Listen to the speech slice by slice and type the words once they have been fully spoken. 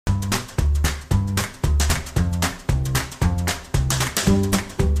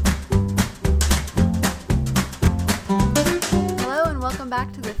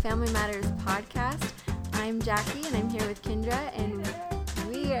back to the Family Matters podcast. I'm Jackie and I'm here with Kendra, and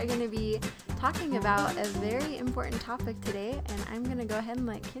we are going to be talking about a very important topic today, and I'm going to go ahead and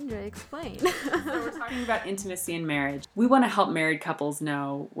let Kendra explain. So we're talking about intimacy in marriage. We want to help married couples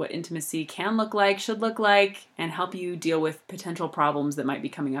know what intimacy can look like, should look like, and help you deal with potential problems that might be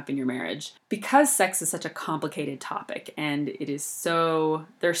coming up in your marriage. Because sex is such a complicated topic, and there's so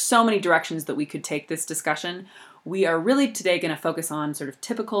many directions that we could take this discussion, we are really today going to focus on sort of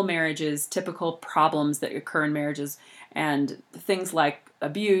typical marriages, typical problems that occur in marriages, and things like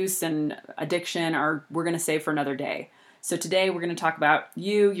abuse and addiction we're going to save for another day. So today we're going to talk about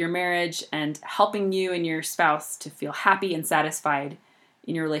you, your marriage, and helping you and your spouse to feel happy and satisfied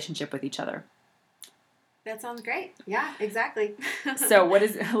in your relationship with each other. That sounds great. Yeah, exactly. So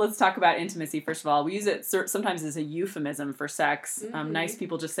let's talk about intimacy first of all. We use it sometimes as a euphemism for sex. Mm-hmm. Nice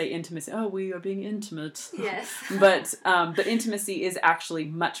people just say intimacy. Oh, we are being intimate. Yes. But intimacy is actually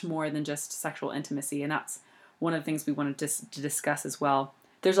much more than just sexual intimacy, and that's one of the things we wanted to discuss as well.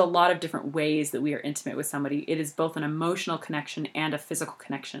 There's a lot of different ways that we are intimate with somebody. It is both an emotional connection and a physical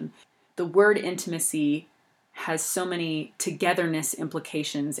connection. The word intimacy has so many togetherness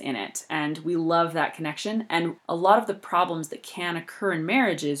implications in it, and we love that connection. And a lot of the problems that can occur in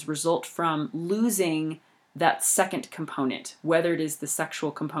marriages result from losing that second component, whether it is the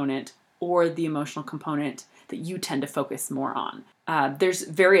sexual component or the emotional component that you tend to focus more on. There's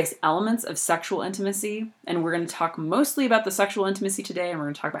various elements of sexual intimacy, and we're going to talk mostly about the sexual intimacy today, and we're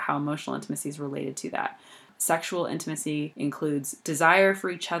going to talk about how emotional intimacy is related to that. Sexual intimacy includes desire for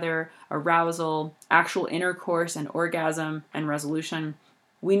each other, arousal, actual intercourse and orgasm, and resolution.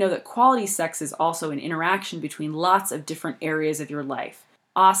 We know that quality sex is also an interaction between lots of different areas of your life.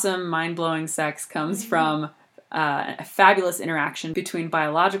 Awesome, mind-blowing sex comes from a fabulous interaction between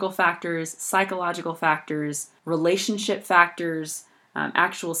biological factors, psychological factors, relationship factors,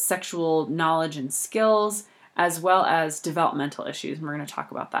 actual sexual knowledge and skills, as well as developmental issues. And we're going to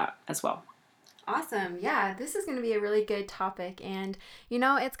talk about that as well. Awesome. Yeah, this is going to be a really good topic. And,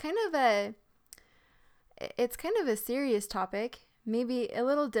 it's kind of a serious topic, maybe a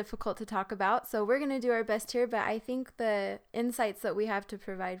little difficult to talk about. So we're going to do our best here, but I think the insights that we have to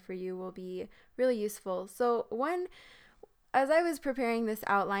provide for you will be really useful. So as I was preparing this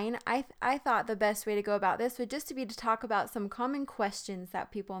outline, I thought the best way to go about this would just be to talk about some common questions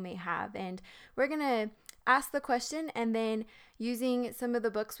that people may have. And we're going to ask the question, and then using some of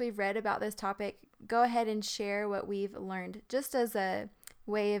the books we've read about this topic, go ahead and share what we've learned just as a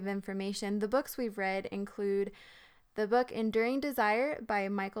way of information. The books we've read include the book Enduring Desire by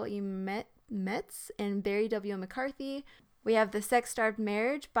Michael E. Metz and Barry W. McCarthy. We have The Sex-Starved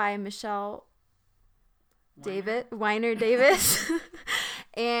Marriage by Michelle Weiner-Davis.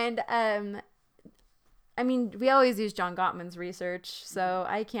 And we always use Jon Gottman's research, so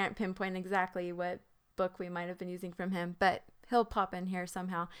I can't pinpoint exactly what book we might have been using from him, but he'll pop in here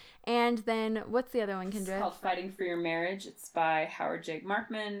somehow. And then what's the other one, Kendra? It's called Fighting for Your Marriage. It's by Howard J.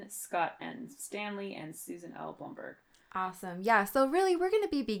 Markman, Scott and Stanley, and Susan L. Blumberg. Awesome. Yeah, so really we're going to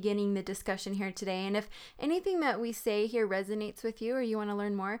be beginning the discussion here today, and if anything that we say here resonates with you or you want to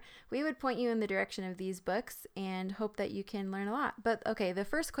learn more, we would point you in the direction of these books and hope that you can learn a lot. But okay, the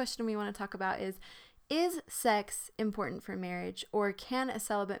first question we want to talk about is sex important for marriage, or can a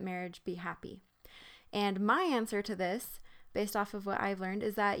celibate marriage be happy? And my answer to this, based off of what I've learned,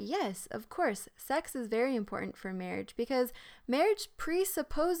 is that yes, of course, sex is very important for marriage, because marriage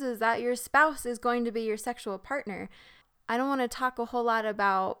presupposes that your spouse is going to be your sexual partner. I don't want to talk a whole lot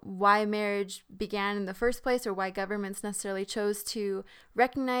about why marriage began in the first place or why governments necessarily chose to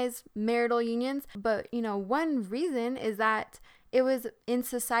recognize marital unions, but one reason is that it was in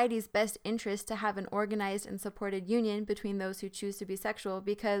society's best interest to have an organized and supported union between those who choose to be sexual,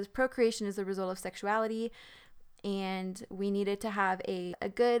 because procreation is a result of sexuality, and we needed to have a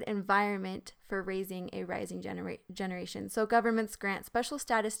good environment for raising a rising generation. So governments grant special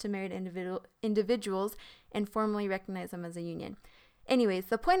status to married individuals and formally recognize them as a union. Anyways,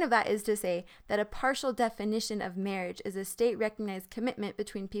 the point of that is to say that a partial definition of marriage is a state-recognized commitment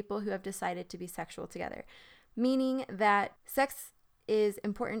between people who have decided to be sexual together, meaning that sex is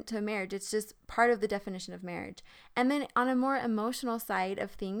important to marriage. It's just part of the definition of marriage. And then on a more emotional side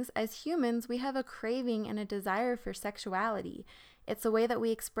of things, as humans, we have a craving and a desire for sexuality. It's a way that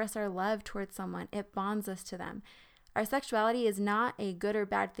we express our love towards someone. It bonds us to them. Our sexuality is not a good or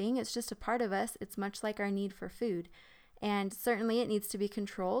bad thing. It's just a part of us. It's much like our need for food. And certainly it needs to be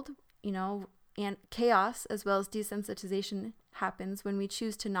controlled, and chaos as well as desensitization happens when we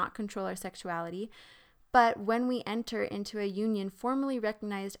choose to not control our sexuality. But when we enter into a union formally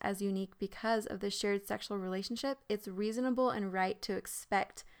recognized as unique because of the shared sexual relationship, it's reasonable and right to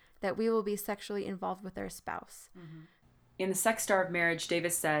expect that we will be sexually involved with our spouse. Mm-hmm. In The Sex Star of Marriage,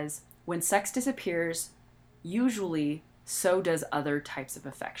 Davis says, when sex disappears, usually so does other types of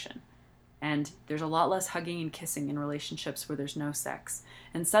affection. And there's a lot less hugging and kissing in relationships where there's no sex.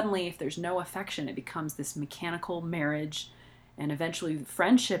 And suddenly, if there's no affection, it becomes this mechanical marriage. And eventually,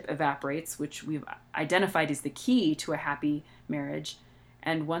 friendship evaporates, which we've identified as the key to a happy marriage.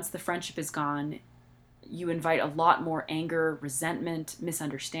 And once the friendship is gone, you invite a lot more anger, resentment,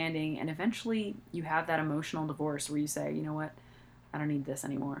 misunderstanding. And eventually, you have that emotional divorce where you say, you know what? I don't need this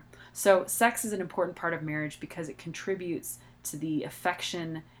anymore. So sex is an important part of marriage because it contributes to the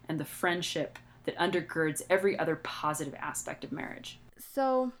affection and the friendship that undergirds every other positive aspect of marriage.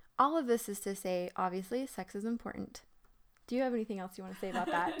 So all of this is to say, obviously, sex is important. Do you have anything else you want to say about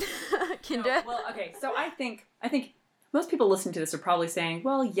that, Kendra? No, well, okay. So I think most people listening to this are probably saying,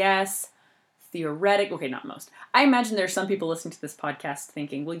 well, yes, theoretic. Okay, not most. I imagine there's some people listening to this podcast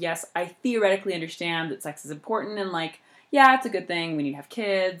thinking, well, yes, I theoretically understand that sex is important and like, yeah, it's a good thing. We need to have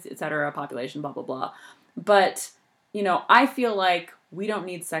kids, etc., population, blah, blah, blah. But, I feel like we don't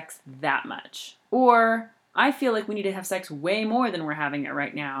need sex that much. Or I feel like we need to have sex way more than we're having it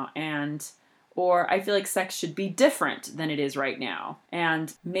right now. Or I feel like sex should be different than it is right now.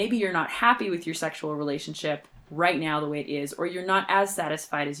 And maybe you're not happy with your sexual relationship right now the way it is, or you're not as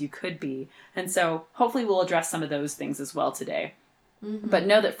satisfied as you could be. And so hopefully we'll address some of those things as well today. Mm-hmm. But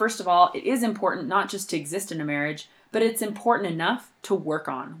know that first of all, it is important not just to exist in a marriage, but it's important enough to work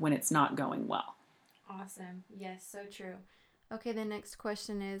on when it's not going well. Awesome. Yes, so true. Okay, the next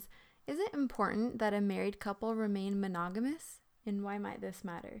question is it important that a married couple remain monogamous? And why might this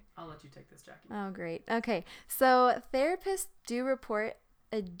matter? I'll let you take this, Jackie. Oh, great. Okay, so therapists do report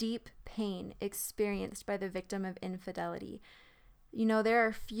a deep pain experienced by the victim of infidelity. There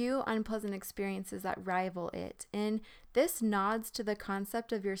are few unpleasant experiences that rival it, and this nods to the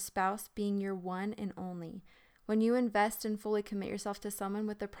concept of your spouse being your one and only. When you invest and fully commit yourself to someone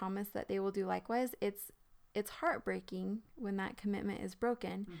with the promise that they will do likewise, it's heartbreaking when that commitment is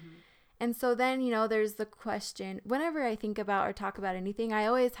broken. Mm-hmm. And so then, there's the question, whenever I think about or talk about anything, I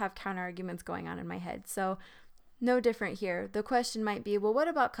always have counter arguments going on in my head. So no different here. The question might be, well, what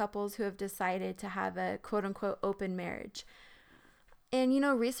about couples who have decided to have a quote unquote open marriage? And,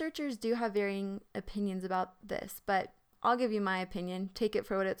 researchers do have varying opinions about this, but I'll give you my opinion. Take it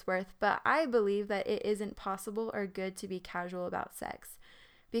for what it's worth. But I believe that it isn't possible or good to be casual about sex.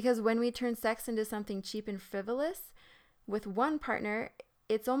 Because when we turn sex into something cheap and frivolous with one partner,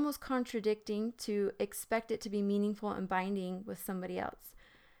 it's almost contradicting to expect it to be meaningful and binding with somebody else.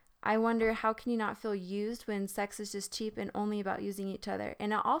 I wonder, how can you not feel used when sex is just cheap and only about using each other?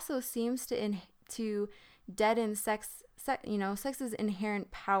 And it also seems to deaden sex's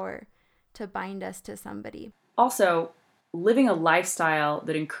inherent power to bind us to somebody. Also, living a lifestyle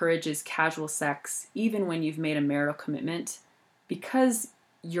that encourages casual sex, even when you've made a marital commitment, because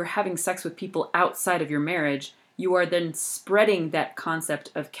you're having sex with people outside of your marriage, you are then spreading that concept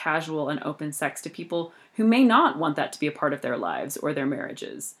of casual and open sex to people who may not want that to be a part of their lives or their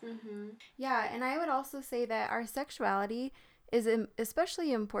marriages. Mm-hmm. Yeah, and I would also say that our sexuality is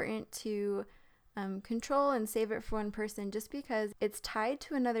especially important to control and save it for one person, just because it's tied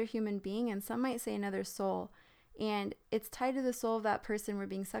to another human being, and some might say another soul. And it's tied to the soul of that person we're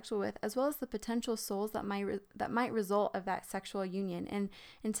being sexual with, as well as the potential souls that might result of that sexual union.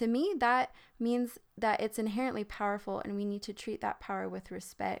 And to me, that means that it's inherently powerful, and we need to treat that power with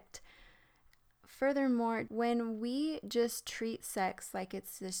respect. Furthermore, when we just treat sex like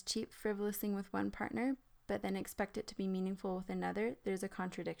it's this cheap, frivolous thing with one partner, but then expect it to be meaningful with another, there's a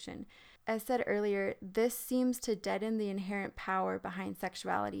contradiction. As said earlier, this seems to deaden the inherent power behind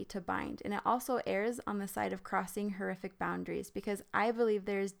sexuality to bind, and it also errs on the side of crossing horrific boundaries, because I believe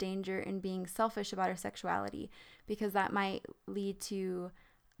there is danger in being selfish about our sexuality, because that might lead to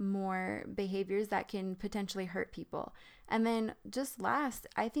more behaviors that can potentially hurt people. And then just last,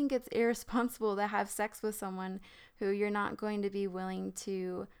 I think it's irresponsible to have sex with someone who you're not going to be willing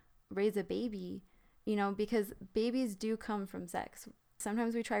to raise a baby, because babies do come from sex.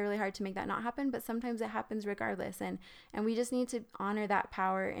 Sometimes we try really hard to make that not happen, but sometimes it happens regardless. And we just need to honor that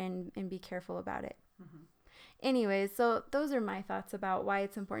power and be careful about it. Mm-hmm. Anyways, so those are my thoughts about why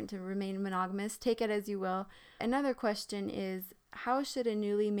it's important to remain monogamous. Take it as you will. Another question is, how should a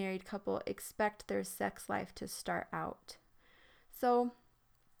newly married couple expect their sex life to start out? So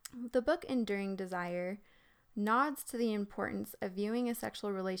the book Enduring Desire nods to the importance of viewing a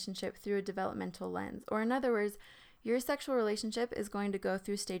sexual relationship through a developmental lens. Or in other words, Your sexual relationship is going to go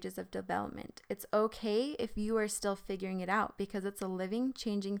through stages of development. It's okay if you are still figuring it out because it's a living,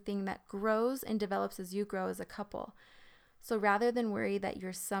 changing thing that grows and develops as you grow as a couple. So rather than worry that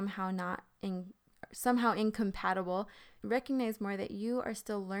you're somehow incompatible, recognize more that you are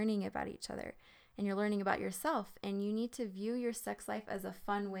still learning about each other and you're learning about yourself, and you need to view your sex life as a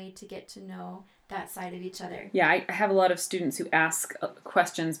fun way to get to know that side of each other. Yeah, I have a lot of students who ask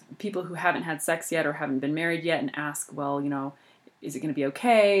questions, people who haven't had sex yet or haven't been married yet, and ask, well, is it going to be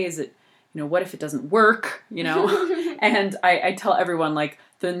okay? Is it, what if it doesn't work? And I tell everyone, like,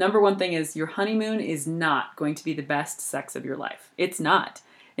 the number one thing is your honeymoon is not going to be the best sex of your life. It's not.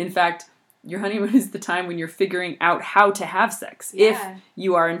 In fact, your honeymoon is the time when you're figuring out how to have sex, if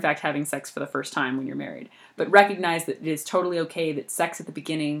you are in fact having sex for the first time when you're married. But recognize that it is totally okay that sex at the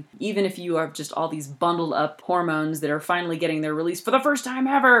beginning, even if you are just all these bundled up hormones that are finally getting their release for the first time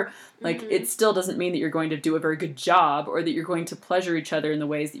ever, like it still doesn't mean that you're going to do a very good job or that you're going to pleasure each other in the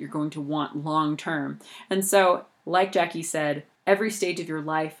ways that you're going to want long term. And so, like Jackie said, every stage of your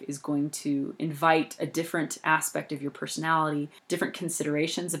life is going to invite a different aspect of your personality, different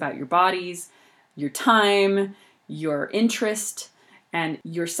considerations about your bodies, your time, your interest, and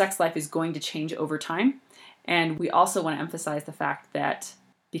your sex life is going to change over time. And we also want to emphasize the fact that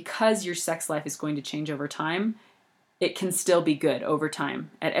because your sex life is going to change over time, it can still be good over time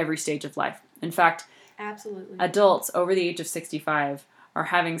at every stage of life. In fact, absolutely, adults over the age of 65 are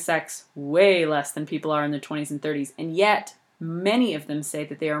having sex way less than people are in their 20s and 30s, and yet many of them say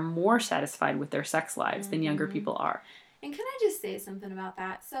that they are more satisfied with their sex lives than younger people are. And can I just say something about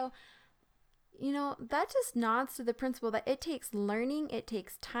that? So, that just nods to the principle that it takes learning, it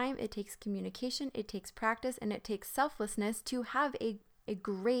takes time, it takes communication, it takes practice, and it takes selflessness to have a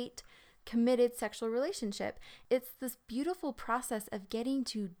great, committed sexual relationship. It's this beautiful process of getting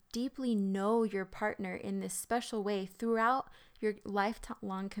to deeply know your partner in this special way throughout your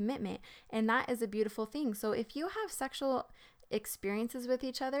lifelong commitment. And that is a beautiful thing. So if you have sexual experiences with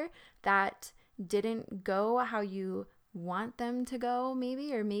each other that didn't go how you want them to go,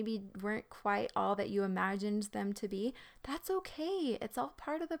 or maybe weren't quite all that you imagined them to be, that's okay. It's all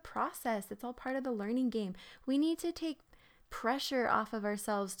part of the process. It's all part of the learning game. We need to take pressure off of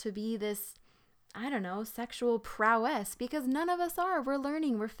ourselves to be this, sexual prowess, because none of us are. We're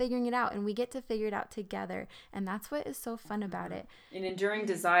learning, we're figuring it out, and we get to figure it out together. And that's what is so fun about it. In Enduring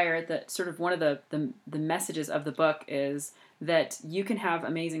Desire, that sort of one of the messages of the book is that you can have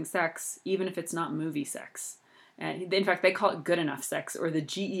amazing sex even if it's not movie sex. And in fact, they call it good enough sex, or the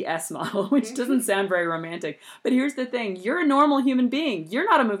GES model, which doesn't sound very romantic. But here's the thing. You're a normal human being. You're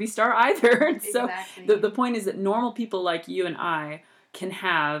not a movie star either. Exactly. So the point is that normal people like you and I can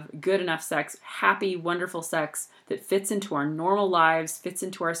have good enough sex, happy, wonderful sex that fits into our normal lives, fits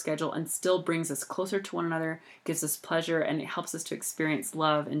into our schedule, and still brings us closer to one another, gives us pleasure, and it helps us to experience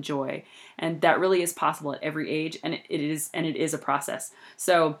love and joy. And that really is possible at every age, and it is a process.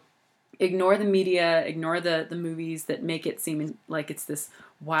 So ignore the media, ignore the movies that make it seem like it's this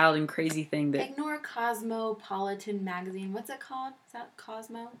wild and crazy thing. Ignore Cosmopolitan magazine. What's it called? Is that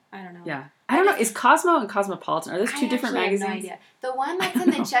Cosmo? I don't know. Yeah. I don't know. Is Cosmo and Cosmopolitan, are those two different magazines? I have no idea. The one that's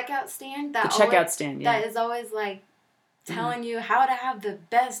in the checkout stand. That is always like telling you how to have the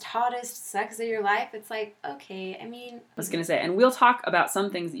best, hottest sex of your life. It's like, okay, I was going to say, and we'll talk about some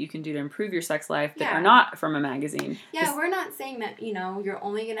things that you can do to improve your sex life that are not from a magazine. Yeah, we're not saying that, you're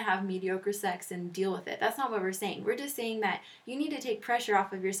only going to have mediocre sex and deal with it. That's not what we're saying. We're just saying that you need to take pressure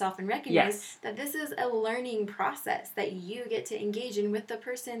off of yourself and recognize that this is a learning process that you get to engage in with the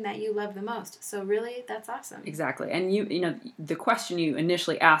person that you love the most. So really, that's awesome. Exactly. And the question you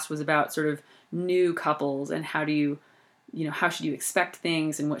initially asked was about sort of new couples and how do you how should you expect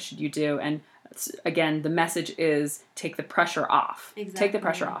things and what should you do? And again, the message is take the pressure off. Exactly. Take the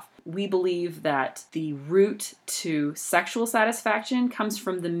pressure off. We believe that the root to sexual satisfaction comes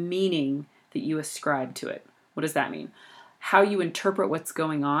from the meaning that you ascribe to it. What does that mean? How you interpret what's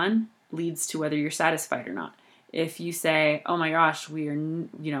going on leads to whether you're satisfied or not. If you say, oh my gosh,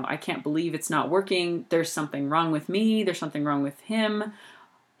 I can't believe it's not working. There's something wrong with me. There's something wrong with him.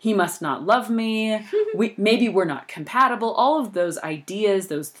 He must not love me. Maybe we're not compatible. All of those ideas,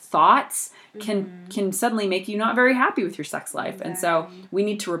 those thoughts can suddenly make you not very happy with your sex life. Exactly. And so we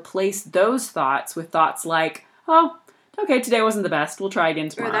need to replace those thoughts with thoughts like, oh, okay, today wasn't the best. We'll try again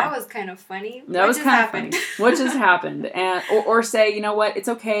tomorrow. Or that was kind of funny. That was kind of funny. What just happened? And or say, you know what? It's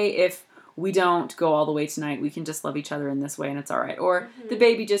okay if we don't go all the way tonight. We can just love each other in this way, and it's all right. Or the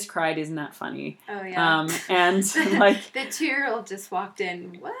baby just cried. Isn't that funny? Oh yeah. And like the 2-year-old just walked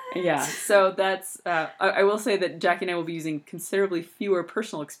in. What? Yeah, so that's, I will say that Jackie and I will be using considerably fewer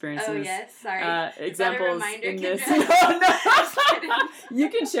personal experiences. Oh, yes, sorry. Examples reminder, in this. Kendra? No. You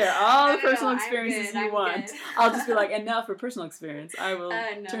can share all the No, personal I'm experiences good, you I'm want. good. I'll just be like, and now for personal experience, I will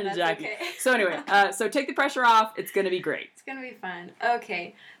No, turn to that's Jackie. okay. So anyway, so take the pressure off. It's going to be great. It's going to be fun.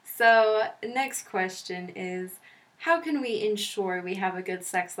 Okay, so next question is, how can we ensure we have a good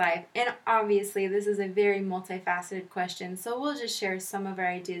sex life? And obviously, this is a very multifaceted question, so we'll just share some of our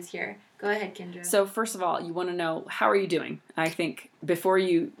ideas here. Go ahead, Kendra. So first of all, you want to know, how are you doing? I think before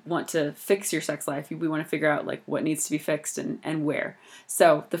you want to fix your sex life, we want to figure out like what needs to be fixed and where.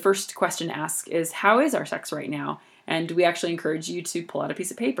 So the first question to ask is, how is our sex right now? And we actually encourage you to pull out a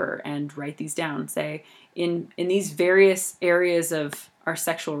piece of paper and write these down. Say, in these various areas of our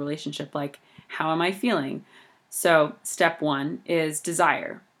sexual relationship, like, how am I feeling? So step one is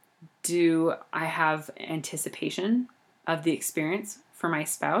desire. Do I have anticipation of the experience for my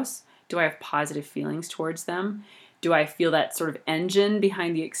spouse? Do I have positive feelings towards them? Do I feel that sort of engine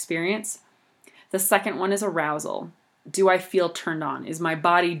behind the experience? The second one is arousal. Do I feel turned on? Is my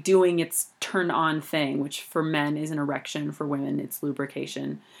body doing its turn on thing, which for men is an erection, for women it's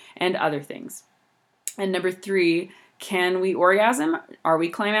lubrication, and other things. And number three, can we orgasm? Are we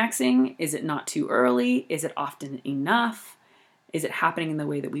climaxing? Is it not too early? Is it often enough? Is it happening in the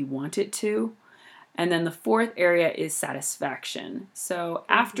way that we want it to? And then the fourth area is satisfaction. So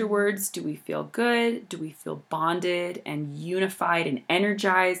afterwards, do we feel good? Do we feel bonded and unified and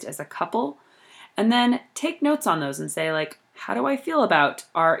energized as a couple? And then take notes on those and say, like, how do I feel about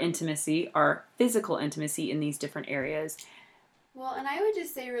our intimacy, our physical intimacy in these different areas? Well, and I would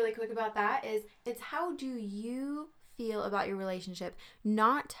just say really quick about that is, it's how do you feel about your relationship,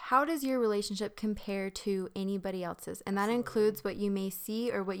 not how does your relationship compare to anybody else's. And that includes what you may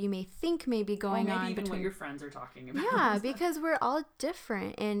see or what you may think may be going on. Maybe even what your friends are talking about. Yeah, because we're all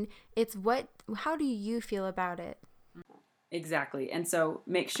different, and it's how do you feel about it? Exactly. And so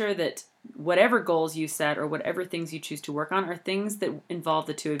make sure that whatever goals you set or whatever things you choose to work on are things that involve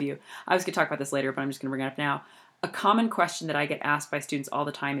the two of you. I was going to talk about this later, but I'm just going to bring it up now. A common question that I get asked by students all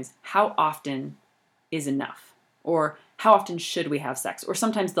the time is, how often is enough? Or how often should we have sex? Or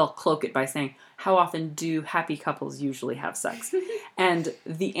sometimes they'll cloak it by saying, how often do happy couples usually have sex? And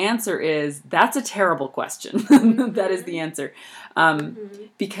the answer is, that's a terrible question. That is the answer.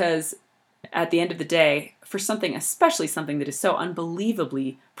 Because at the end of the day, for something, especially something that is so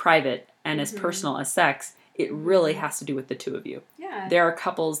unbelievably private and as personal as sex, it really has to do with the two of you. Yeah. There are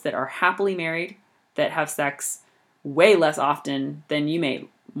couples that are happily married that have sex way less often than you may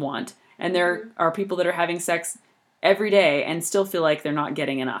want. And there are people that are having sex every day and still feel like they're not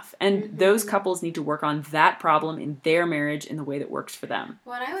getting enough. And those couples need to work on that problem in their marriage in the way that works for them.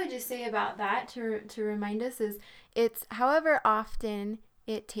 What I would just say about that to remind us is, it's however often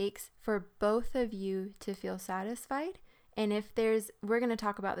it takes for both of you to feel satisfied. And if we're going to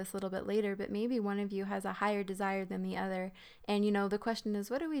talk about this a little bit later, but maybe one of you has a higher desire than the other. And, the question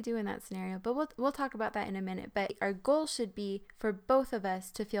is, what do we do in that scenario? But we'll talk about that in a minute. But our goal should be for both of us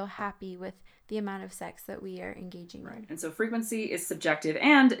to feel happy with the amount of sex that we are engaging in. And so frequency is subjective,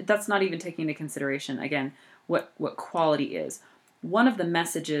 and that's not even taking into consideration, again, what quality is. One of the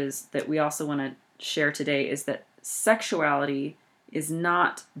messages that we also want to share today is that sexuality is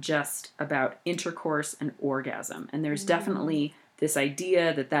not just about intercourse and orgasm. And there's definitely this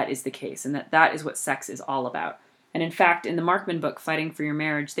idea that is the case and that is what sex is all about. And in fact, in the Markman book, Fighting for Your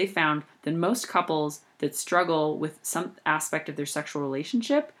Marriage, they found that most couples that struggle with some aspect of their sexual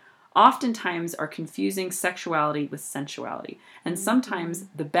relationship oftentimes are confusing sexuality with sensuality. And sometimes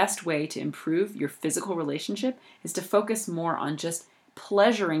the best way to improve your physical relationship is to focus more on just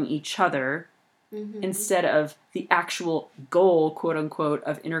pleasuring each other instead of the actual goal, quote unquote,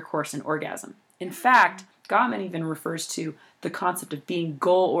 of intercourse and orgasm. In fact, Gottman even refers to the concept of being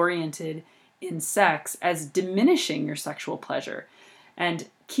goal-oriented in sex as diminishing your sexual pleasure and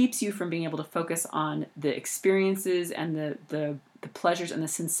keeps you from being able to focus on the experiences and the pleasures and the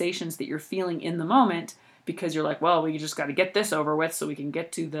sensations that you're feeling in the moment, because you're like, well, we just got to get this over with so we can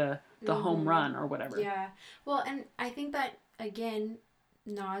get to the home run or whatever. Yeah. Well, and I think that, again,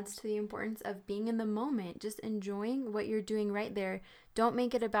 nods to the importance of being in the moment, just enjoying what you're doing right there. Don't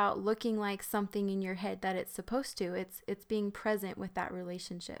make it about looking like something in your head that it's supposed to. It's being present with that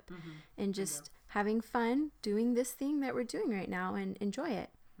relationship and just having fun doing this thing that we're doing right now and enjoy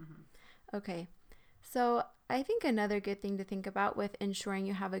it. Okay. So I think another good thing to think about with ensuring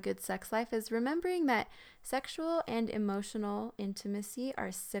you have a good sex life is remembering that sexual and emotional intimacy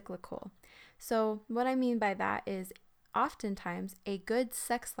are cyclical. So what I mean by that is, oftentimes, a good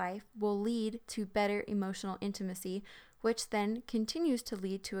sex life will lead to better emotional intimacy, which then continues to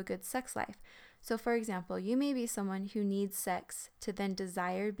lead to a good sex life. So for example, you may be someone who needs sex to then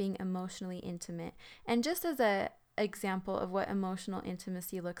desire being emotionally intimate. And just as a example of what emotional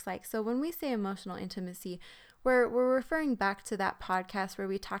intimacy looks like. So when we say emotional intimacy, we're referring back to that podcast where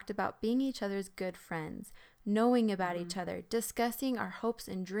we talked about being each other's good friends, knowing about each other, discussing our hopes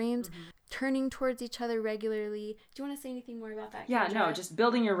and dreams, turning towards each other regularly. Do you want to say anything more about that? Yeah, no, just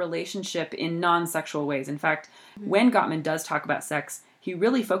building your relationship in non-sexual ways. In fact, when Gottman does talk about sex, he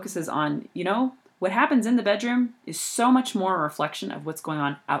really focuses on, what happens in the bedroom is so much more a reflection of what's going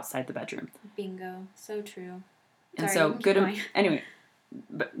on outside the bedroom. Bingo. So true. And Sorry, so good, anyway,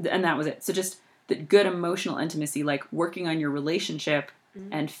 and that was it. So just that good emotional intimacy, like working on your relationship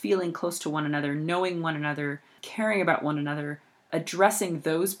and feeling close to one another, knowing one another, caring about one another, addressing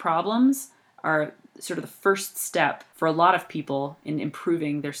those problems are sort of the first step for a lot of people in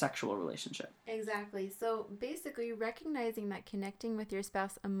improving their sexual relationship. Exactly. So basically recognizing that connecting with your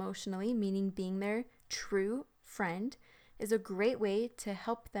spouse emotionally, meaning being their true friend, is a great way to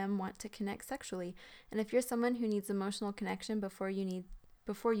help them want to connect sexually. And if you're someone who needs emotional connection before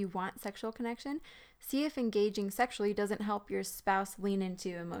you want sexual connection, see if engaging sexually doesn't help your spouse lean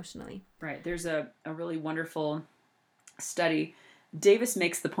into emotionally. Right. There's a really wonderful study. Davis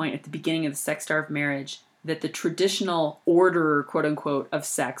makes the point at the beginning of the sex-starved marriage that the traditional order, quote unquote, of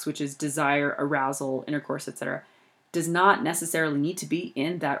sex, which is desire, arousal, intercourse, etc., does not necessarily need to be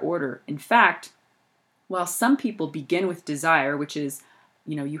in that order. In fact, while some people begin with desire, which is,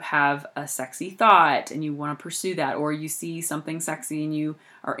 you have a sexy thought and you want to pursue that, or you see something sexy and you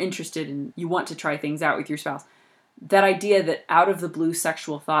are interested and you want to try things out with your spouse, that idea that out of the blue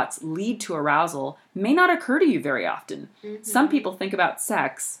sexual thoughts lead to arousal may not occur to you very often. Some people think about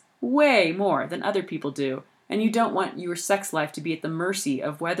sex way more than other people do, and you don't want your sex life to be at the mercy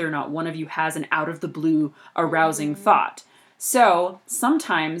of whether or not one of you has an out of the blue arousing thought. So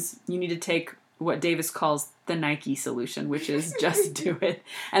sometimes you need to take what Davis calls the Nike solution, which is just do it.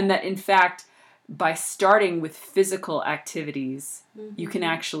 And that in fact, by starting with physical activities, you can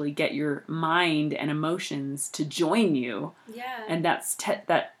actually get your mind and emotions to join you. Yeah. And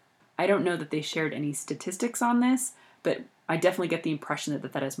that I don't know that they shared any statistics on this, but I definitely get the impression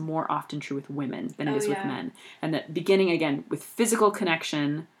that is more often true with women than it is with men. And that beginning again with physical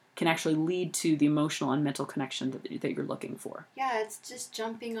connection can actually lead to the emotional and mental connection that you're looking for. Yeah, it's just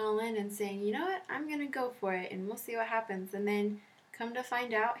jumping all in and saying, you know what, I'm going to go for it and we'll see what happens. And then come to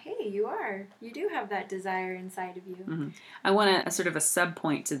find out, hey, you do have that desire inside of you. I want a sort of a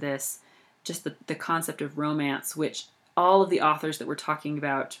sub-point to this, just the concept of romance, which all of the authors that we're talking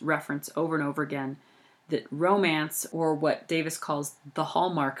about reference over and over again, that romance, or what Davis calls the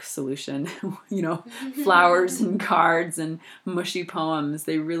Hallmark solution, flowers and cards and mushy poems,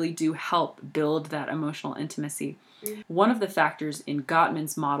 they really do help build that emotional intimacy. One of the factors in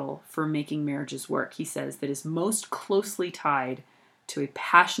Gottman's model for making marriages work, he says, that is most closely tied to a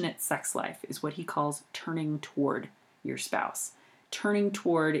passionate sex life is what he calls turning toward your spouse. Turning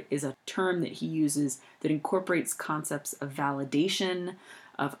toward is a term that he uses that incorporates concepts of validation,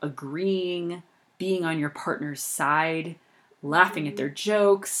 of agreeing, being on your partner's side, laughing at their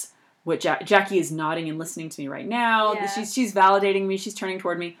jokes. What Jackie is nodding and listening to me right now. Yeah. She's validating me. She's turning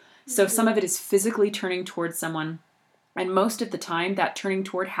toward me. So some of it is physically turning towards someone. And most of the time, that turning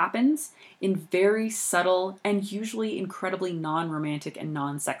toward happens in very subtle and usually incredibly non-romantic and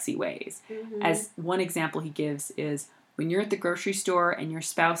non-sexy ways. As one example he gives is when you're at the grocery store and your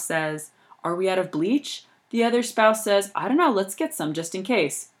spouse says, "Are we out of bleach?" The other spouse says, "I don't know, let's get some just in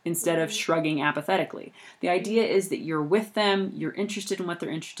case," instead of shrugging apathetically. The idea is that you're with them, you're interested in what they're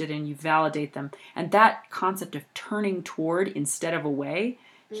interested in, you validate them. And that concept of turning toward instead of away,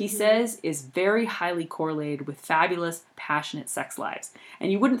 he says, is very highly correlated with fabulous, passionate sex lives.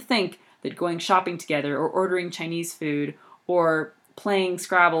 And you wouldn't think that going shopping together or ordering Chinese food or playing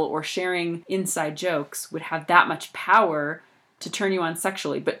Scrabble or sharing inside jokes would have that much power to turn you on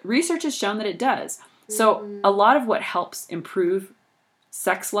sexually. But research has shown that it does. So a lot of what helps improve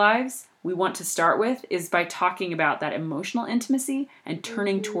sex lives we want to start with is by talking about that emotional intimacy and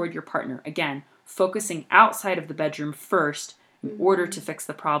turning toward your partner. Again, focusing outside of the bedroom first in order to fix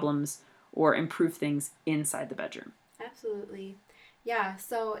the problems or improve things inside the bedroom. Absolutely. Yeah,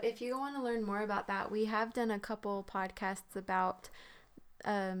 so if you want to learn more about that, we have done a couple podcasts about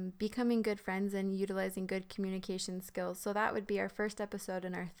becoming good friends and utilizing good communication skills. So that would be our first episode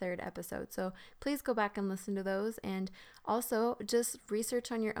and our third episode. So please go back and listen to those, and also just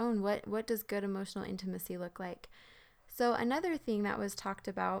research on your own. What does good emotional intimacy look like? So another thing that was talked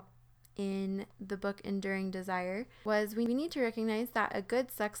about in the book Enduring Desire was we need to recognize that a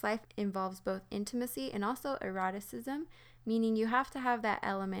good sex life involves both intimacy and also eroticism, meaning you have to have that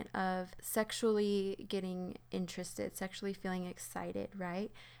element of sexually getting interested, sexually feeling excited,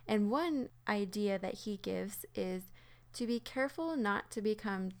 right? And one idea that he gives is to be careful not to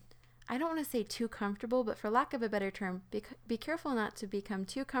become, I don't want to say too comfortable, but for lack of a better term, be careful not to become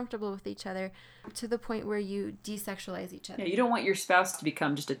too comfortable with each other to the point where you desexualize each other. Yeah, you don't want your spouse to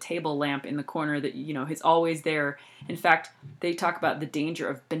become just a table lamp in the corner that, is always there. In fact, they talk about the danger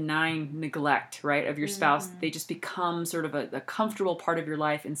of benign neglect, right, of your spouse. They just become sort of a comfortable part of your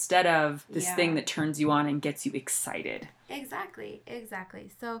life instead of this thing that turns you on and gets you excited. Exactly.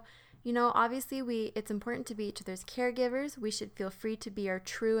 So, obviously it's important to be each other's caregivers. We should feel free to be our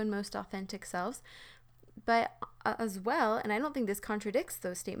true and most authentic selves. But as well, and I don't think this contradicts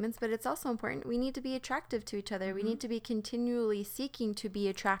those statements, but it's also important, we need to be attractive to each other. Mm-hmm. We need to be continually seeking to be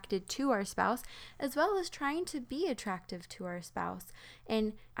attracted to our spouse, as well as trying to be attractive to our spouse.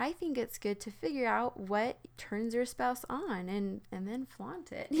 And I think it's good to figure out what turns your spouse on and then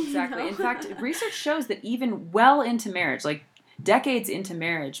flaunt it. Exactly. In fact, research shows that even well into marriage, like decades into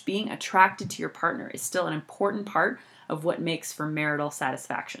marriage, being attracted to your partner is still an important part of what makes for marital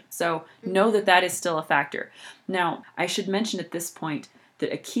satisfaction. So know that is still a factor. Now, I should mention at this point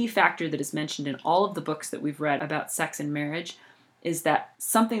that a key factor that is mentioned in all of the books that we've read about sex and marriage is that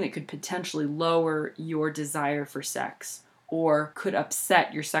something that could potentially lower your desire for sex or could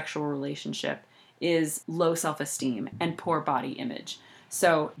upset your sexual relationship is low self-esteem and poor body image.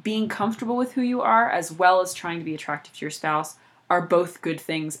 So being comfortable with who you are as well as trying to be attractive to your spouse are both good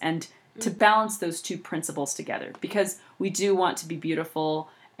things, and to balance those two principles together, because we do want to be beautiful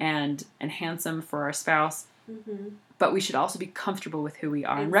and handsome for our spouse, but we should also be comfortable with who we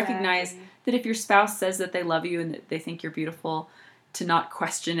are and recognize that if your spouse says that they love you and that they think you're beautiful, to not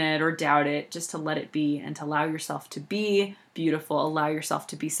question it or doubt it, just to let it be and to allow yourself to be beautiful, allow yourself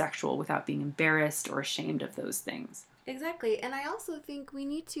to be sexual without being embarrassed or ashamed of those things. Exactly. And I also think we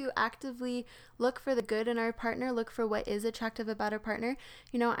need to actively look for the good in our partner, look for what is attractive about our partner.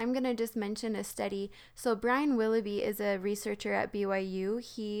 I'm going to just mention a study. So Brian Willoughby is a researcher at BYU.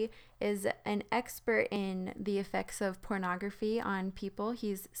 He is an expert in the effects of pornography on people.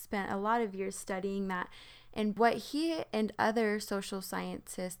 He's spent a lot of years studying that. And what he and other social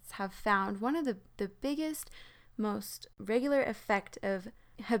scientists have found, one of the biggest, most regular effect of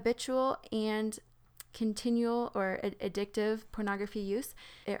habitual and continual or addictive pornography use,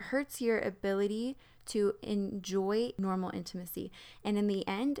 it hurts your ability to enjoy normal intimacy. And in the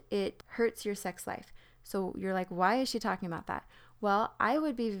end, it hurts your sex life. So you're like, why is she talking about that? Well, I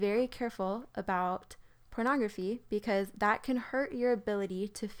would be very careful about pornography because that can hurt your ability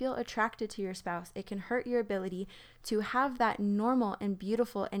to feel attracted to your spouse. It can hurt your ability to have that normal and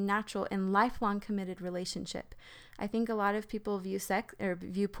beautiful and natural and lifelong committed relationship. I think a lot of people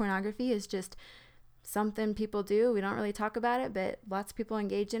view pornography as just something people do. We don't really talk about it, but lots of people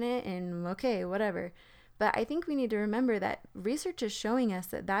engage in it and okay, whatever. But I think we need to remember that research is showing us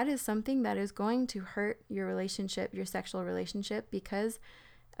that is something that is going to hurt your relationship, your sexual relationship, because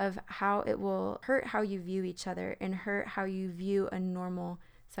of how it will hurt how you view each other and hurt how you view a normal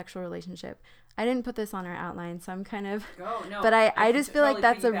sexual relationship. I didn't put this on our outline, so I'm kind of, but I just feel like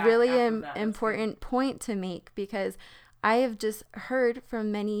that's a really important point to make, because I have just heard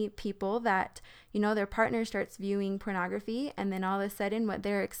from many people that, their partner starts viewing pornography and then all of a sudden what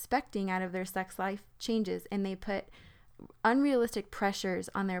they're expecting out of their sex life changes, and they put unrealistic pressures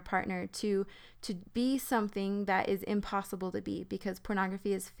on their partner to be something that is impossible to be, because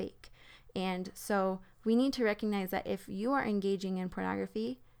pornography is fake. And so we need to recognize that if you are engaging in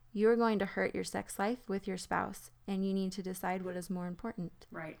pornography, you're going to hurt your sex life with your spouse, and you need to decide what is more important.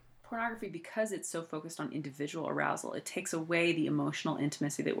 Right. Pornography, because it's so focused on individual arousal, it takes away the emotional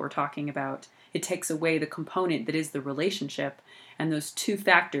intimacy that we're talking about. It takes away the component that is the relationship, and those two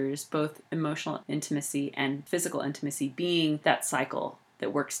factors, both emotional intimacy and physical intimacy, being that cycle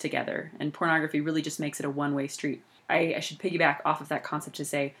that works together. And pornography really just makes it a one-way street. I should piggyback off of that concept to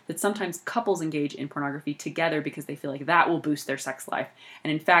say that sometimes couples engage in pornography together because they feel like that will boost their sex life.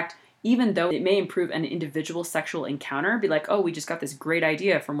 And in fact, even though it may improve an individual sexual encounter, be like, oh, we just got this great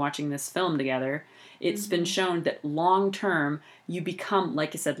idea from watching this film together, it's been shown that long term, you become,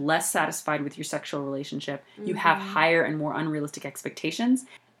 like I said, less satisfied with your sexual relationship. You have higher and more unrealistic expectations,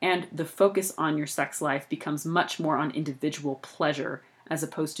 and the focus on your sex life becomes much more on individual pleasure as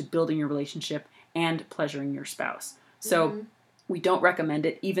opposed to building your relationship and pleasuring your spouse. So we don't recommend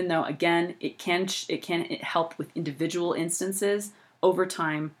it, even though, again, it can help with individual instances. over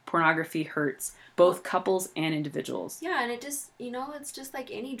time, pornography hurts both couples and individuals. Yeah, and it just, it's just like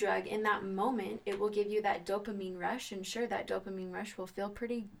any drug. In that moment, it will give you that dopamine rush, and sure, that dopamine rush will feel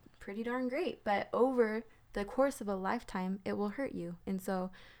pretty darn great, but over the course of a lifetime, it will hurt you. And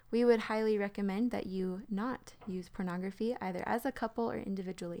so we would highly recommend that you not use pornography either as a couple or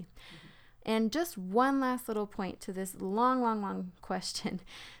individually. Mm-hmm. And just one last little point to this long question.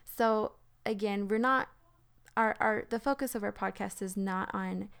 So again, we're not the focus of our podcast is not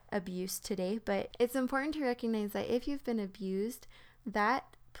on abuse today, but it's important to recognize that if you've been abused,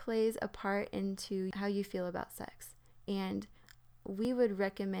 that plays a part into how you feel about sex. And we would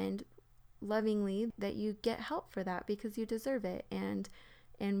recommend lovingly that you get help for that because you deserve it. And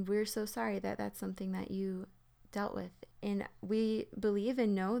we're so sorry that that's something that you dealt with. And we believe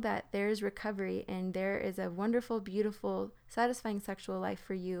and know that there's recovery and there is a wonderful, beautiful, satisfying sexual life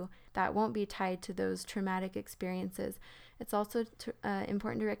for you that won't be tied to those traumatic experiences. It's also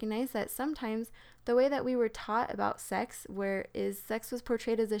important to recognize that sometimes the way that we were taught about sex, sex was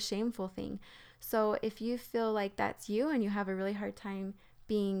portrayed as a shameful thing. So if you feel like that's you and you have a really hard time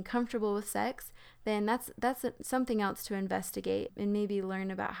being comfortable with sex, then that's something else to investigate and maybe learn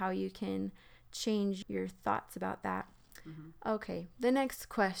about how you can change your thoughts about that. Mm-hmm. Okay, the next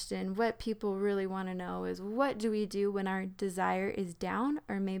question, what people really want to know is, what do we do when our desire is down,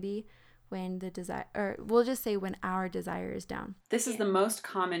 or maybe when we'll just say when our desire is down? This is the most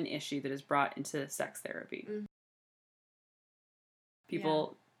common issue that is brought into sex therapy. Mm-hmm.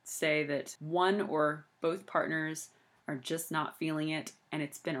 People say that one or both partners are just not feeling it, and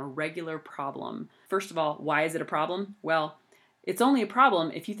it's been a regular problem. First of all, why is it a problem? Well, it's only a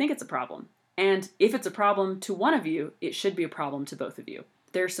problem if you think it's a problem. And if it's a problem to one of you, it should be a problem to both of you.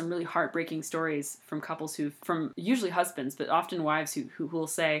 There's some really heartbreaking stories from couples from usually husbands, but often wives who will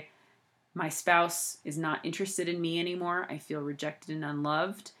say, my spouse is not interested in me anymore. I feel rejected and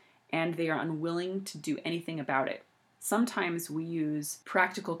unloved, and they are unwilling to do anything about it. Sometimes we use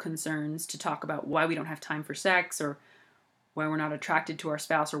practical concerns to talk about why we don't have time for sex, or why we're not attracted to our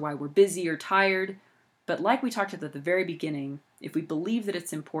spouse, or why we're busy or tired. But like we talked about at the very beginning, if we believe that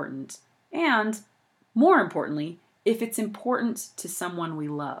it's important, and more importantly, if it's important to someone we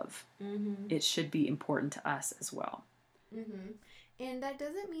love, mm-hmm. it should be important to us as well. Mm-hmm. And that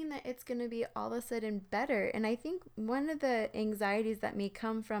doesn't mean that it's going to be all of a sudden better. And I think one of the anxieties that may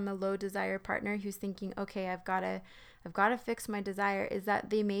come from a low desire partner who's thinking, okay, I've got to fix my desire, is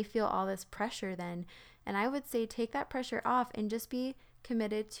that they may feel all this pressure then. And I would say take that pressure off and just be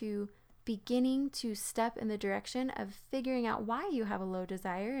committed to beginning to step in the direction of figuring out why you have a low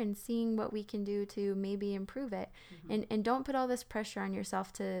desire and seeing what we can do to maybe improve it. Mm-hmm. And don't put all this pressure on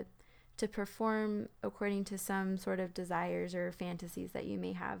yourself to perform according to some sort of desires or fantasies that you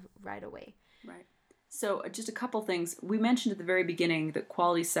may have right away. Right. So just a couple things. We mentioned at the very beginning that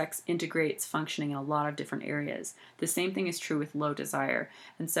quality sex integrates functioning in a lot of different areas. The same thing is true with low desire.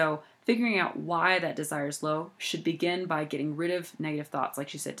 And so figuring out why that desire is low should begin by getting rid of negative thoughts. Like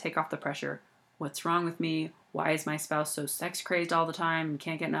she said, take off the pressure. What's wrong with me? Why is my spouse so sex crazed all the time and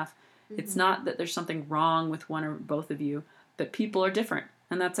can't get enough? Mm-hmm. It's not that there's something wrong with one or both of you, but people are different,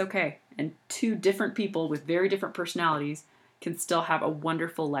 and that's okay. And two different people with very different personalities can still have a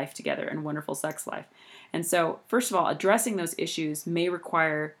wonderful life together and wonderful sex life. And so, first of all, addressing those issues may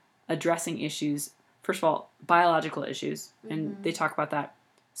require addressing issues, first of all, biological issues, and mm-hmm. they talk about that.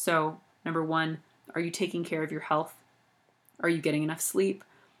 So, number one, are you taking care of your health? Are you getting enough sleep?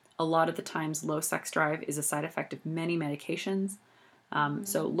 A lot of the times, low sex drive is a side effect of many medications. Mm-hmm.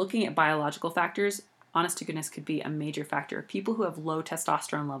 So looking at biological factors, honest to goodness, could be a major factor. People who have low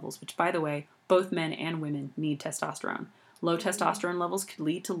testosterone levels, which, by the way, both men and women need testosterone. Low mm-hmm. testosterone levels could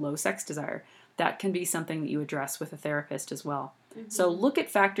lead to low sex desire. That can be something that you address with a therapist as well. Mm-hmm. So look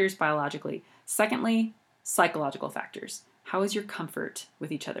at factors biologically. Secondly, psychological factors. How is your comfort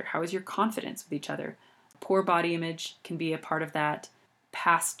with each other? How is your confidence with each other? Poor body image can be a part of that.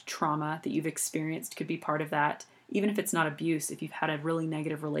 Past trauma that you've experienced could be part of that. Even if it's not abuse, if you've had a really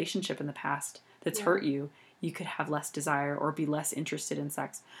negative relationship in the past that's hurt you, you could have less desire or be less interested in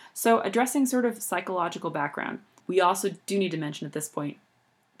sex. So addressing sort of psychological background. We also do need to mention at this point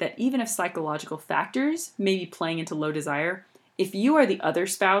that even if psychological factors may be playing into low desire, if you are the other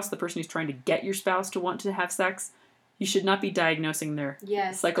spouse, the person who's trying to get your spouse to want to have sex, you should not be diagnosing their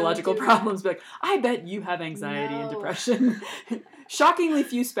psychological problems. Like, I bet you have anxiety and depression. Shockingly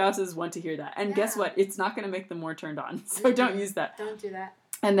few spouses want to hear that. And guess what? It's not going to make them more turned on. So mm-hmm. don't use that. Don't do that.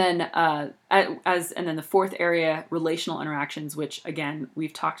 And then and then the fourth area, relational interactions, which again,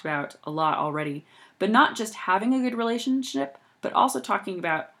 we've talked about a lot already, but not just having a good relationship, but also talking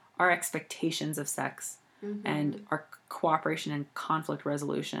about our expectations of sex mm-hmm. and our cooperation and conflict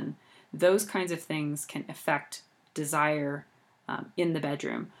resolution. Those kinds of things can affect desire in the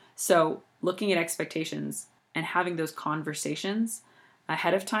bedroom. So looking at expectations and having those conversations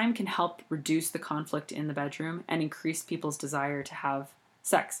ahead of time can help reduce the conflict in the bedroom and increase people's desire to have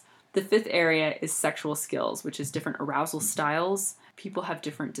sex. The fifth area is sexual skills, which is different arousal styles. People have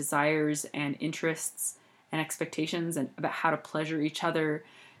different desires and interests and expectations and about how to pleasure each other,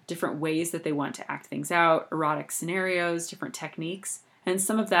 different ways that they want to act things out, erotic scenarios, different techniques. And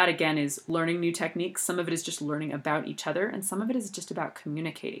some of that, again, is learning new techniques. Some of it is just learning about each other, and some of it is just about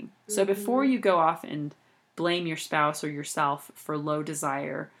communicating. Mm-hmm. So before you go off and blame your spouse or yourself for low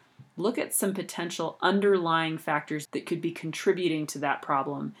desire, look at some potential underlying factors that could be contributing to that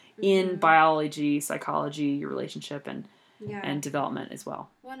problem in biology, psychology, your relationship, and development as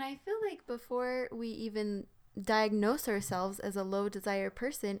well. Well, and I feel like before we even diagnose ourselves as a low desire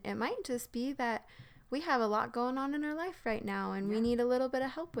person, it might just be that we have a lot going on in our life right now and we need a little bit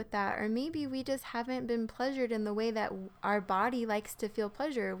of help with that. Or maybe we just haven't been pleasured in the way that our body likes to feel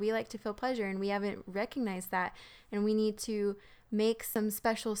pleasure. We like to feel pleasure and we haven't recognized that. And we need to make some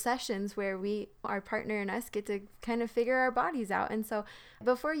special sessions where our partner and us get to kind of figure our bodies out. And so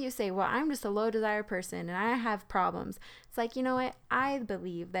before you say, well, I'm just a low desire person and I have problems, it's like, you know what? I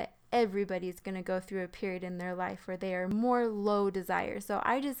believe that everybody's going to go through a period in their life where they are more low desire. So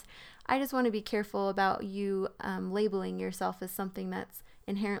I just want to be careful about you labeling yourself as something that's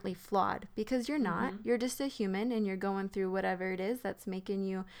inherently flawed, because you're not. You're just a human and you're going through whatever it is that's making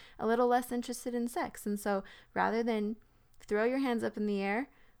you a little less interested in sex. And so rather than throw your hands up in the air,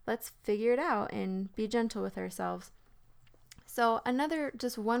 let's figure it out and be gentle with ourselves. So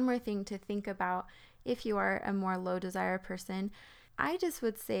just one more thing to think about if you are a more low desire person. I just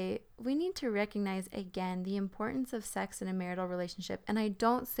would say we need to recognize again the importance of sex in a marital relationship. And I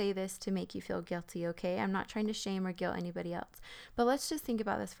don't say this to make you feel guilty, okay? I'm not trying to shame or guilt anybody else. But let's just think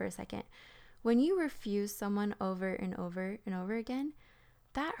about this for a second. When you refuse someone over and over and over again,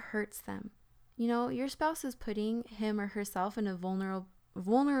 that hurts them. You know, your spouse is putting him or herself in a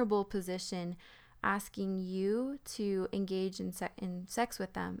vulnerable position, asking you to engage in sex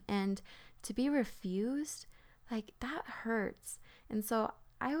with them. And to be refused, like, that hurts. And so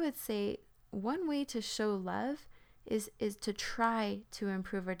I would say one way to show love is to try to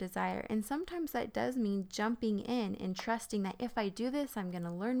improve our desire. And sometimes that does mean jumping in and trusting that if I do this, I'm going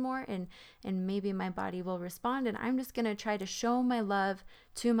to learn more and maybe my body will respond. And I'm just going to try to show my love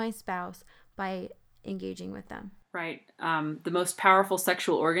to my spouse by engaging with them. Right. The most powerful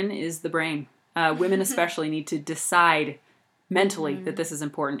sexual organ is the brain. Women especially need to decide mentally that this is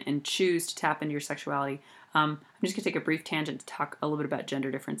important and choose to tap into your sexuality. I'm just going to take a brief tangent to talk a little bit about gender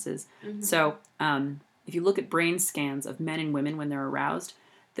differences. So if you look at brain scans of men and women when they're aroused,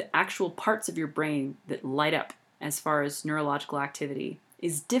 the actual parts of your brain that light up as far as neurological activity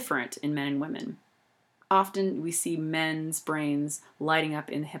is different in men and women. Often we see men's brains lighting up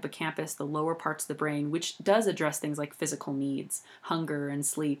in the hippocampus, the lower parts of the brain, which does address things like physical needs, hunger and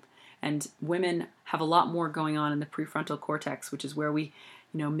sleep. And women have a lot more going on in the prefrontal cortex, which is where we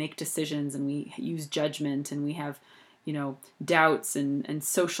make decisions and we use judgment and we have, doubts and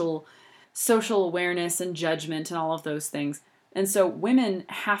social awareness and judgment and all of those things. And so women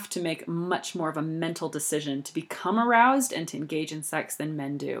have to make much more of a mental decision to become aroused and to engage in sex than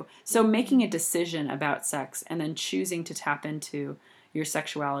men do. So making a decision about sex and then choosing to tap into your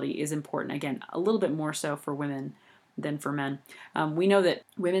sexuality is important. Again, a little bit more so for women than for men. We know that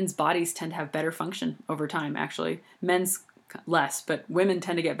women's bodies tend to have better function over time, actually. Men's less, but women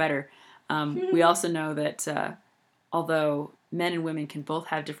tend to get better. We also know that although men and women can both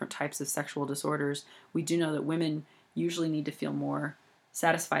have different types of sexual disorders, we do know that women usually need to feel more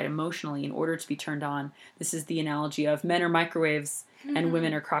satisfied emotionally in order to be turned on. This is the analogy of men are microwaves and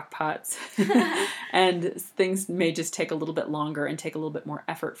women are crock pots. And things may just take a little bit longer and take a little bit more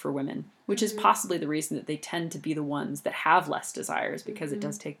effort for women, which is possibly the reason that they tend to be the ones that have less desires, because it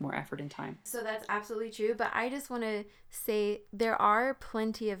does take more effort and time. So that's absolutely true. But I just want to say there are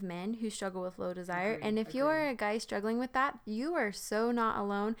plenty of men who struggle with low desire. And if you are a guy struggling with that, you are so not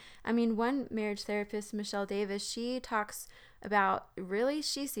alone. I mean, one marriage therapist, Michelle Davis, she talks about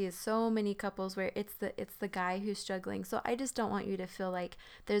she sees so many couples where it's the guy who's struggling. So I just don't want you to feel like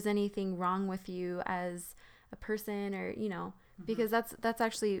there's anything wrong with you as a person or, because that's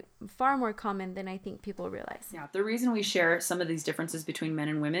actually far more common than I think people realize. Yeah. The reason we share some of these differences between men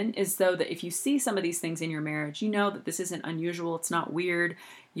and women is so that if you see some of these things in your marriage, you know that this isn't unusual. It's not weird.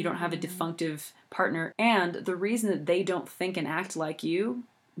 You don't have a defunctive partner. And the reason that they don't think and act like you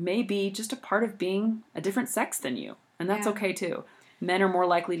may be just a part of being a different sex than you. And that's okay too. Men are more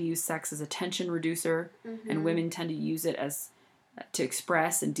likely to use sex as a tension reducer, and women tend to use it as to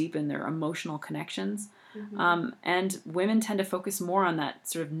express and deepen their emotional connections. And women tend to focus more on that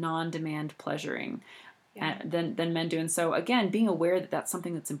sort of non-demand pleasuring than men do. And so, again, being aware that that's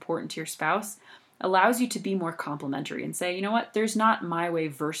something that's important to your spouse allows you to be more complimentary and say, you know what, there's not my way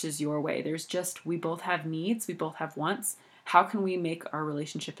versus your way. There's just, we both have needs, we both have wants. How can we make our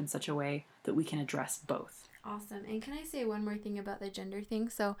relationship in such a way that we can address both? Awesome. And can I say one more thing about the gender thing?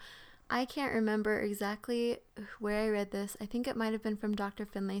 So I can't remember exactly where I read this. I think it might have been from Dr.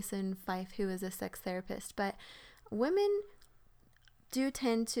 Finlayson Fife, who is a sex therapist. But women do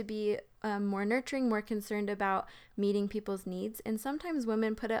tend to be more nurturing, more concerned about meeting people's needs. And sometimes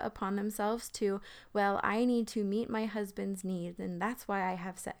women put it upon themselves to, well, I need to meet my husband's needs, and that's why I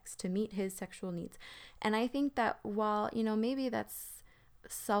have sex, to meet his sexual needs. And I think that while, maybe that's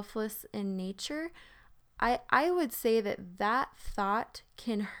selfless in nature, I would say that thought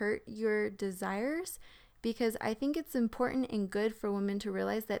can hurt your desires, because I think it's important and good for women to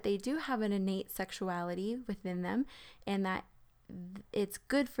realize that they do have an innate sexuality within them, and that it's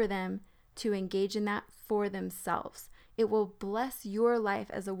good for them to engage in that for themselves. It will bless your life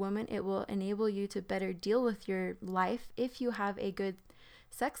as a woman. It will enable you to better deal with your life if you have a good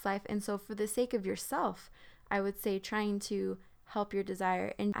sex life. And so for the sake of yourself, I would say trying to help your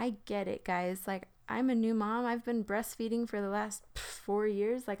desire. And I get it, guys. Like, I'm a new mom. I've been breastfeeding for the last 4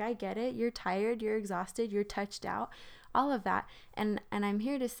 years. Like, I get it. You're tired, you're exhausted, you're touched out, all of that. And I'm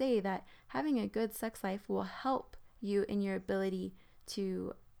here to say that having a good sex life will help you in your ability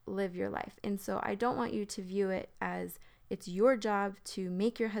to live your life. And so I don't want you to view it as it's your job to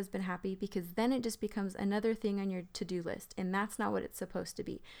make your husband happy, because then it just becomes another thing on your to-do list, and that's not what it's supposed to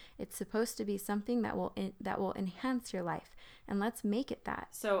be. It's supposed to be something that will enhance your life, and let's make it that.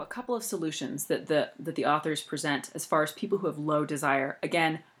 So a couple of solutions that the authors present as far as people who have low desire.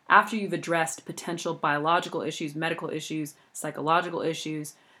 Again, after you've addressed potential biological issues, medical issues, psychological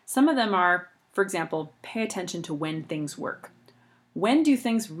issues, some of them are, for example, pay attention to when things work. When do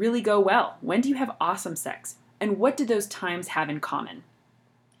things really go well? When do you have awesome sex? And what did those times have in common?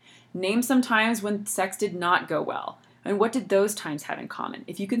 Name some times when sex did not go well. And what did those times have in common?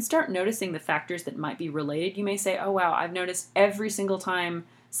 If you can start noticing the factors that might be related, you may say, oh, wow, I've noticed every single time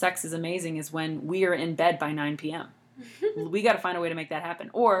sex is amazing is when we are in bed by 9 p.m. We got to find a way to make that happen.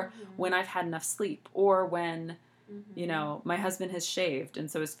 Or when I've had enough sleep. Or when, my husband has shaved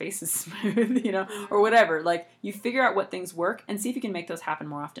and so his face is smooth, or whatever. Like, you figure out what things work and see if you can make those happen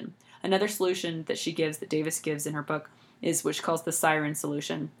more often. Another solution that she gives, that Davis gives in her book, is what she calls the siren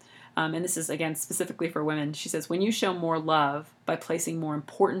solution. And this is, again, specifically for women. She says, when you show more love by placing more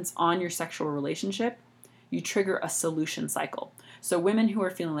importance on your sexual relationship, you trigger a solution cycle. So women who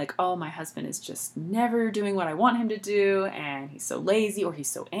are feeling like, oh, my husband is just never doing what I want him to do, and he's so lazy, or he's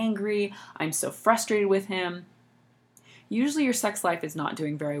so angry, I'm so frustrated with him. Usually your sex life is not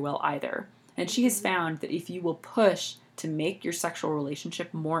doing very well either. And she has found that if you will push to make your sexual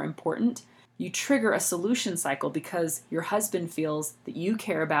relationship more important, you trigger a solution cycle, because your husband feels that you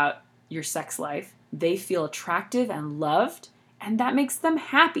care about your sex life, they feel attractive and loved, and that makes them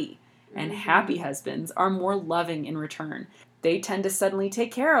happy. And happy husbands are more loving in return. They tend to suddenly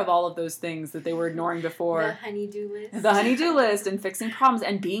take care of all of those things that they were ignoring before. The honey-do list. The honey-do list, and fixing problems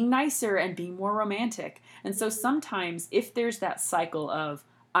and being nicer and being more romantic. And so sometimes if there's that cycle of,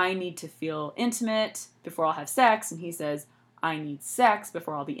 I need to feel intimate before I'll have sex, and he says, I need sex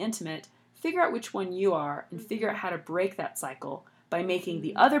before I'll be intimate, figure out which one you are and figure out how to break that cycle by making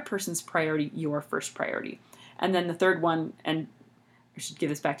the other person's priority your first priority. And then the third one, and I should give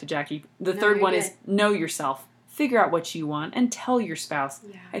this back to Jackie, the third one is know yourself. Figure out what you want and tell your spouse.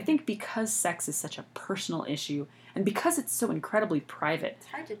 Yeah. I think because sex is such a personal issue, and because it's so incredibly private. It's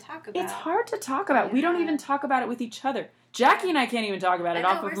hard to talk about. Yeah. We don't even talk about it with each other. Jackie and I can't even talk about it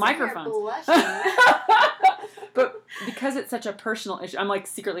off of microphones. But because it's such a personal issue, I'm like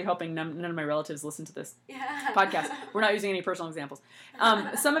secretly hoping none of my relatives listen to this podcast. We're not using any personal examples.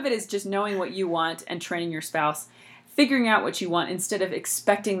 Some of it is just knowing what you want and training your spouse, figuring out what you want instead of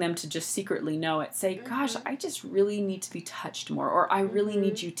expecting them to just secretly know it. Say, gosh, I just really need to be touched more, or I really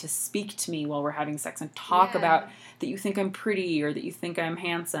need you to speak to me while we're having sex and talk about that you think I'm pretty or that you think I'm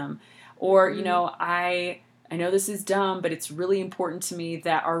handsome. Or, I know this is dumb, but it's really important to me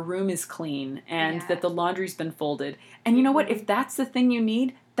that our room is clean and that the laundry's been folded. And you know what? If that's the thing you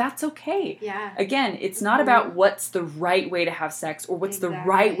need, that's okay. Yeah. Again, it's not about what's the right way to have sex or what's the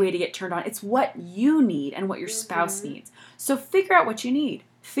right way to get turned on. It's what you need and what your spouse needs. So figure out what you need.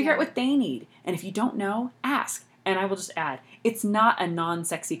 Figure out what they need. And if you don't know, ask. And I will just add, it's not a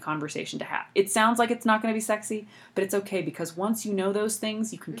non-sexy conversation to have. It sounds like it's not going to be sexy, but it's okay because once you know those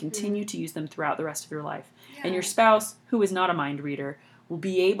things, you can continue to use them throughout the rest of your life. Yeah. And your spouse, who is not a mind reader, will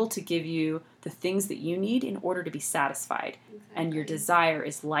be able to give you the things that you need in order to be satisfied. Exactly. And your desire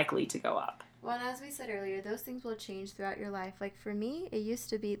is likely to go up. Well, and as we said earlier, those things will change throughout your life. Like for me, it used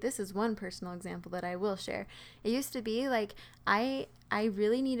to be, this is one personal example that I will share. It used to be like I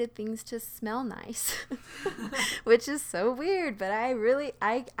really needed things to smell nice, which is so weird, but I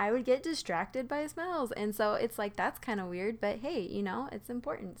would get distracted by smells. And so it's like, that's kind of weird, but hey, you know, it's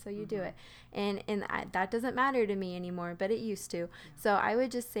important. So you do it. And that doesn't matter to me anymore, but it used to. So I would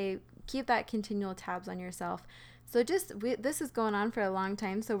just say, keep that continual tabs on yourself. So this is going on for a long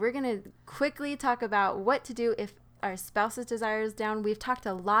time. So we're going to quickly talk about what to do if our spouse's desire is down. We've talked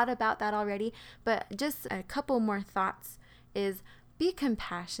a lot about that already, but just a couple more thoughts is be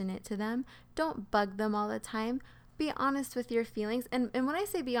compassionate to them. Don't bug them all the time. Be honest with your feelings. And when I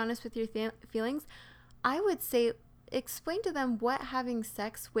say be honest with your feelings, I would say explain to them what having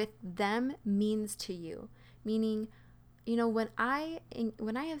sex with them means to you. Meaning, you know, when I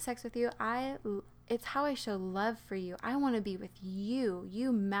have sex with you, it's how I show love for you. I want to be with you.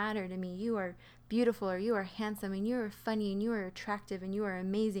 You matter to me. You are beautiful, or you are handsome, and you are funny, and you are attractive, and you are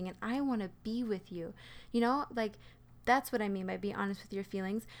amazing, and I want to be with you. You know, like that's what I mean by be honest with your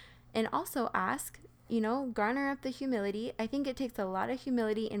feelings. And also ask, you know, garner up the humility. I think it takes a lot of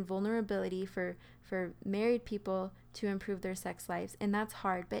humility and vulnerability for married people to improve their sex lives. And that's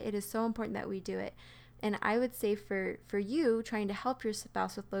hard, but it is so important that we do it. And I would say for you trying to help your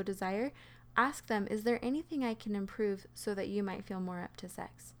spouse with low desire, ask them, is there anything I can improve so that you might feel more up to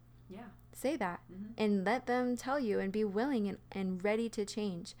sex? Yeah. Say that and let them tell you and be willing and ready to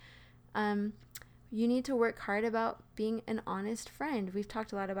change. You need to work hard about being an honest friend. We've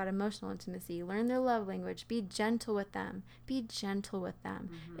talked a lot about emotional intimacy. Learn their love language. Be gentle with them. Be gentle with them.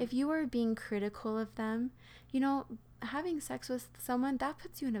 If you are being critical of them, you know, having sex with someone, that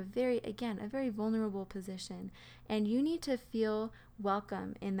puts you in a very vulnerable position. And you need to feel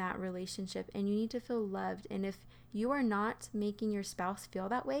welcome in that relationship, and you need to feel loved. And if you are not making your spouse feel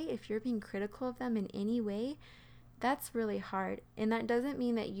that way, if you're being critical of them in any way, that's really hard. And that doesn't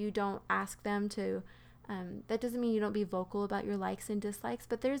mean that you don't ask them to, that doesn't mean you don't be vocal about your likes and dislikes,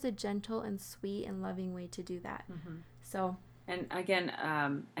 but there's a gentle and sweet and loving way to do that. So, and again,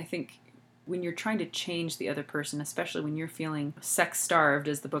 I think when you're trying to change the other person, especially when you're feeling sex-starved,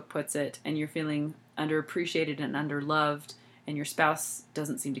 as the book puts it, and you're feeling underappreciated and underloved, and your spouse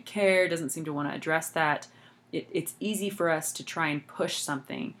doesn't seem to care, doesn't seem to want to address that, it's easy for us to try and push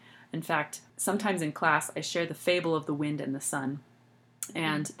something. In fact, sometimes in class, I share the fable of the wind and the sun.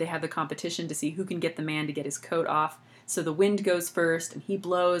 And they have the competition to see who can get the man to get his coat off. So the wind goes first, and he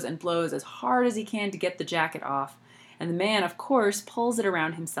blows and blows as hard as he can to get the jacket off. And the man, of course, pulls it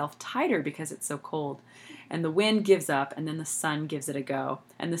around himself tighter because it's so cold. And the wind gives up, and then the sun gives it a go.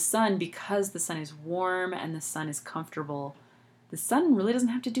 And the sun, because the sun is warm and the sun is comfortable, the sun really doesn't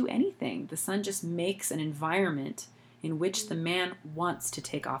have to do anything. The sun just makes an environment in which the man wants to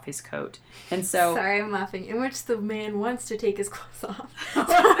take off his coat. And so... Sorry, I'm laughing. In which the man wants to take his clothes off.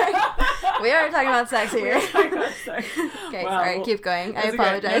 Sorry. We are talking about sex here. Okay, wow. Sorry, keep going. I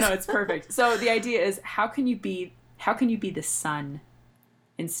apologize. Okay. No, it's perfect. So the idea is, how can you be the sun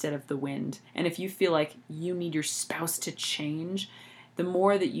instead of the wind? And if you feel like you need your spouse to change, the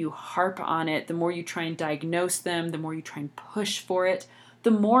more that you harp on it, the more you try and diagnose them, the more you try and push for it,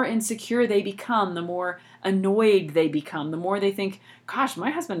 the more insecure they become, the more annoyed they become, the more they think, gosh,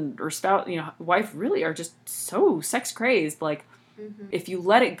 my husband or spouse, wife really are just so sex crazed. Like, if you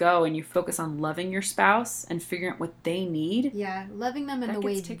let it go and you focus on loving your spouse and figuring out what they need. Yeah, loving them in the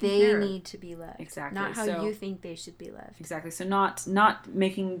way they need to be loved. Exactly. Not how you think they should be loved. Exactly. So not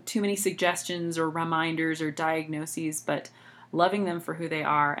making too many suggestions or reminders or diagnoses, but loving them for who they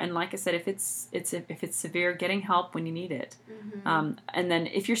are. And like I said, if it's severe, getting help when you need it. And then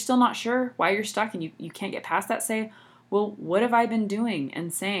if you're still not sure why you're stuck and you can't get past that, say, well, what have I been doing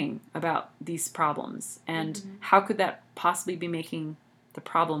and saying about these problems? And how could that possibly be making the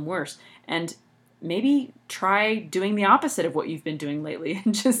problem worse? And maybe try doing the opposite of what you've been doing lately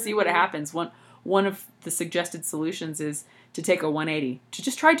and just see what happens. One of the suggested solutions is to take a 180, to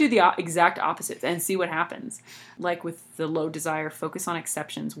just try to do the exact opposite and see what happens. Like with the low desire, focus on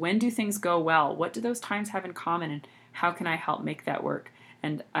exceptions. When do things go well? What do those times have in common, and how can I help make that work?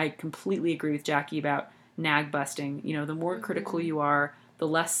 And I completely agree with Jackie about nag busting. The more critical you are, the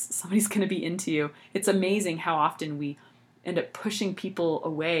less somebody's going to be into you. It's amazing how often we end up pushing people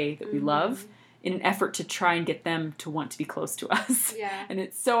away that we love in an effort to try and get them to want to be close to us. Yeah. And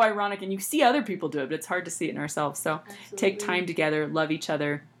it's so ironic, and you see other people do it, but it's hard to see it in ourselves. So Absolutely. take time together, love each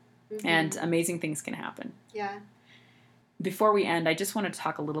other, and amazing things can happen. Yeah. Before we end, I just wanted to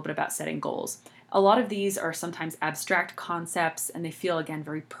talk a little bit about setting goals. A lot of these are sometimes abstract concepts, and they feel, again,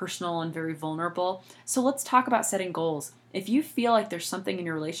 very personal and very vulnerable. So let's talk about setting goals. If you feel like there's something in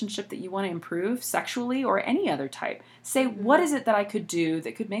your relationship that you want to improve sexually or any other type, say, what is it that I could do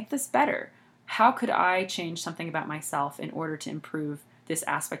that could make this better? How could I change something about myself in order to improve this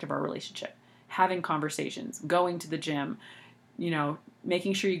aspect of our relationship? Having conversations, going to the gym,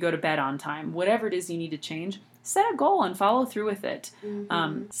 making sure you go to bed on time, whatever it is you need to change, set a goal and follow through with it.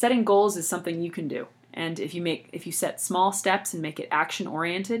 Setting goals is something you can do. And if you set small steps and make it action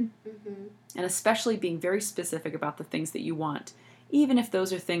oriented, and especially being very specific about the things that you want, even if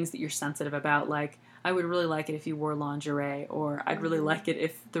those are things that you're sensitive about, like, I would really like it if you wore lingerie, or I'd really like it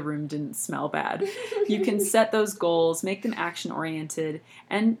if the room didn't smell bad. You can set those goals, make them action-oriented,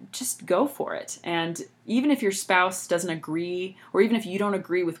 and just go for it. And even if your spouse doesn't agree, or even if you don't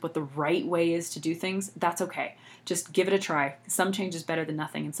agree with what the right way is to do things, that's okay. Just give it a try. Some change is better than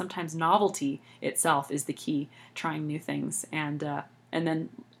nothing, and sometimes novelty itself is the key, trying new things, and then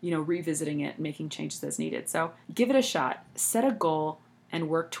revisiting it, making changes as needed. So give it a shot. Set a goal and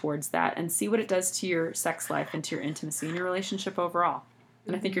work towards that, and see what it does to your sex life and to your intimacy and your relationship overall.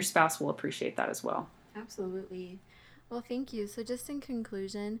 And I think your spouse will appreciate that as well. Absolutely. Well, thank you. So just in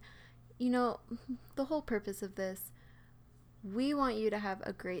conclusion, the whole purpose of this, we want you to have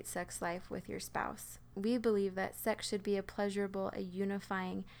a great sex life with your spouse. We believe that sex should be a pleasurable, a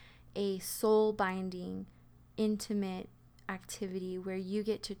unifying, a soul-binding, intimate activity where you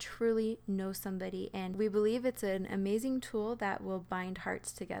get to truly know somebody, and we believe it's an amazing tool that will bind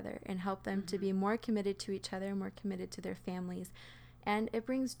hearts together and help them to be more committed to each other, more committed to their families, and it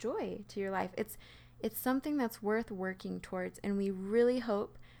brings joy to your life. It's something that's worth working towards, and we really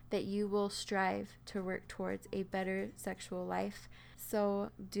hope that you will strive to work towards a better sexual life. So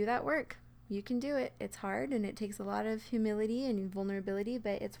do that work. You can do it. It's hard, and it takes a lot of humility and vulnerability,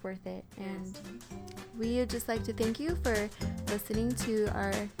 but it's worth it. And we would just like to thank you for listening to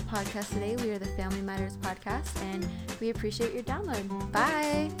our podcast today. We are the Family Matters Podcast, and we appreciate your download.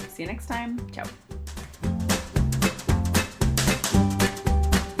 Bye. See you next time. Ciao.